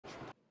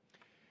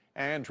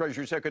And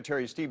Treasury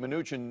Secretary Steve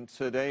Mnuchin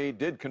today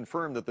did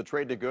confirm that the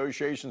trade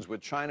negotiations with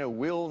China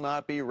will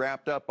not be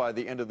wrapped up by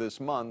the end of this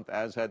month,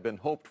 as had been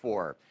hoped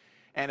for.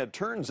 And it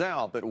turns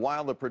out that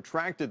while the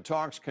protracted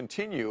talks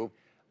continue,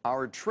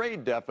 our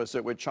trade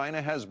deficit with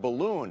China has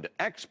ballooned.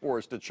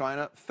 Exports to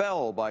China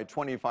fell by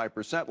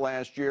 25%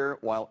 last year,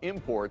 while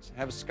imports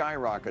have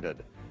skyrocketed.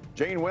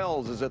 Jane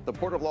Wells is at the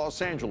Port of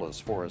Los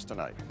Angeles for us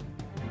tonight.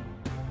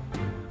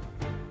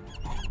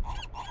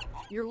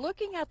 You're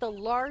looking at the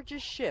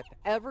largest ship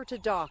ever to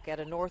dock at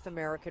a North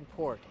American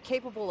port,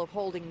 capable of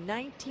holding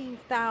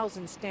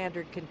 19,000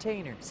 standard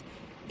containers.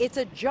 It's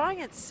a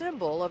giant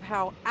symbol of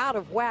how out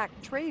of whack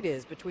trade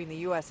is between the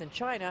U.S. and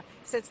China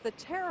since the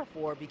tariff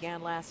war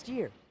began last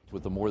year.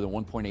 With the more than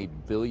 1.8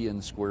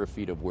 billion square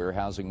feet of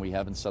warehousing we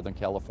have in Southern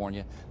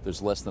California,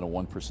 there's less than a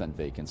 1%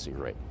 vacancy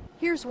rate.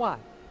 Here's why.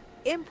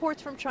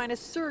 Imports from China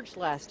surged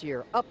last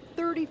year, up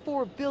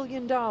 $34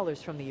 billion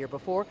from the year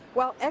before,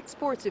 while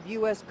exports of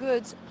U.S.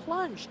 goods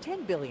plunged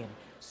 $10 billion.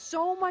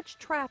 So much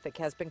traffic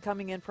has been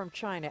coming in from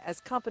China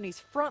as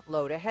companies front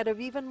load ahead of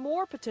even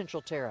more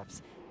potential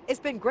tariffs. It's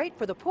been great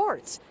for the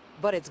ports,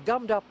 but it's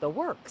gummed up the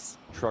works.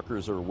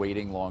 Truckers are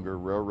waiting longer.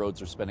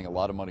 Railroads are spending a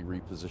lot of money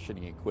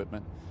repositioning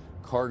equipment.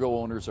 Cargo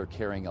owners are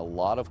carrying a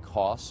lot of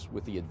costs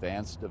with the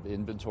advance of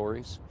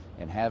inventories,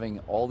 and having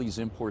all these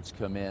imports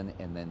come in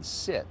and then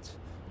sit.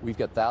 We've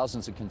got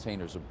thousands of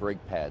containers of brake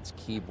pads,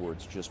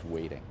 keyboards just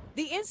waiting.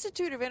 The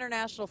Institute of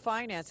International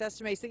Finance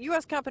estimates that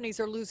U.S.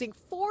 companies are losing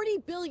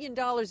 $40 billion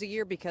a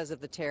year because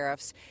of the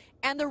tariffs,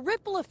 and the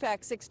ripple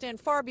effects extend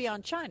far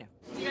beyond China.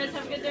 You guys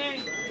have a good day.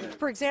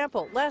 For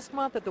example, last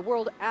month at the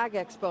World Ag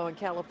Expo in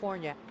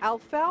California,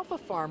 alfalfa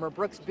farmer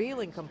Brooks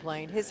Beeling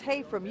complained his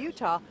hay from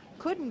Utah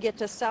couldn't get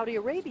to Saudi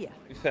Arabia.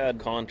 We've had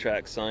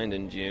contracts signed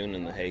in June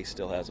and the hay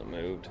still hasn't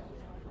moved.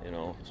 You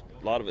know,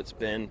 a lot of it's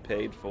been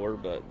paid for,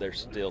 but they're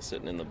still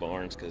sitting in the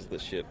barns because the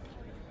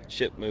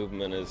ship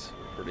movement is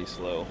pretty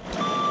slow.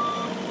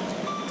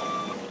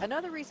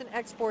 Another reason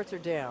exports are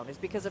down is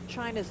because of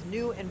China's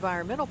new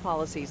environmental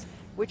policies,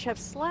 which have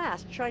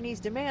slashed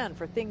Chinese demand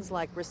for things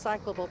like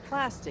recyclable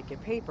plastic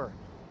and paper.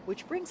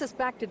 Which brings us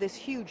back to this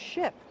huge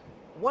ship.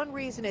 One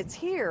reason it's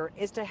here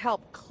is to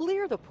help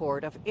clear the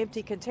port of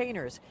empty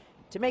containers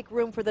to make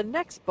room for the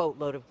next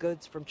boatload of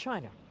goods from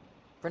China.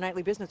 For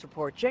Nightly Business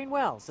Report, Jane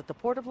Wells at the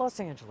Port of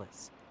Los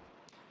Angeles.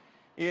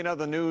 In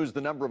other news,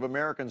 the number of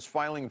Americans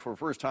filing for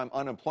first-time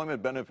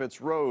unemployment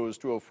benefits rose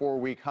to a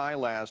 4-week high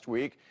last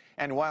week.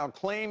 And while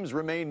claims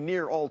remain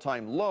near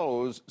all-time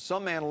lows,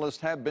 some analysts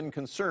have been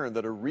concerned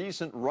that a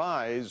recent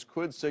rise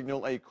could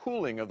signal a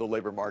cooling of the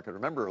labor market.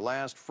 Remember,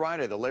 last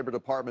Friday, the Labor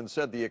Department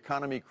said the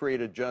economy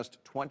created just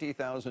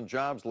 20,000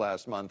 jobs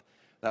last month.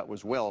 That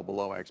was well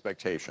below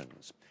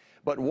expectations.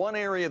 But one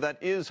area that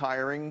is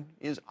hiring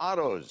is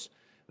autos.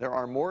 There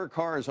are more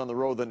cars on the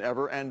road than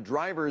ever, and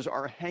drivers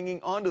are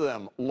hanging on to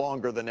them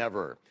longer than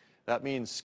ever. That means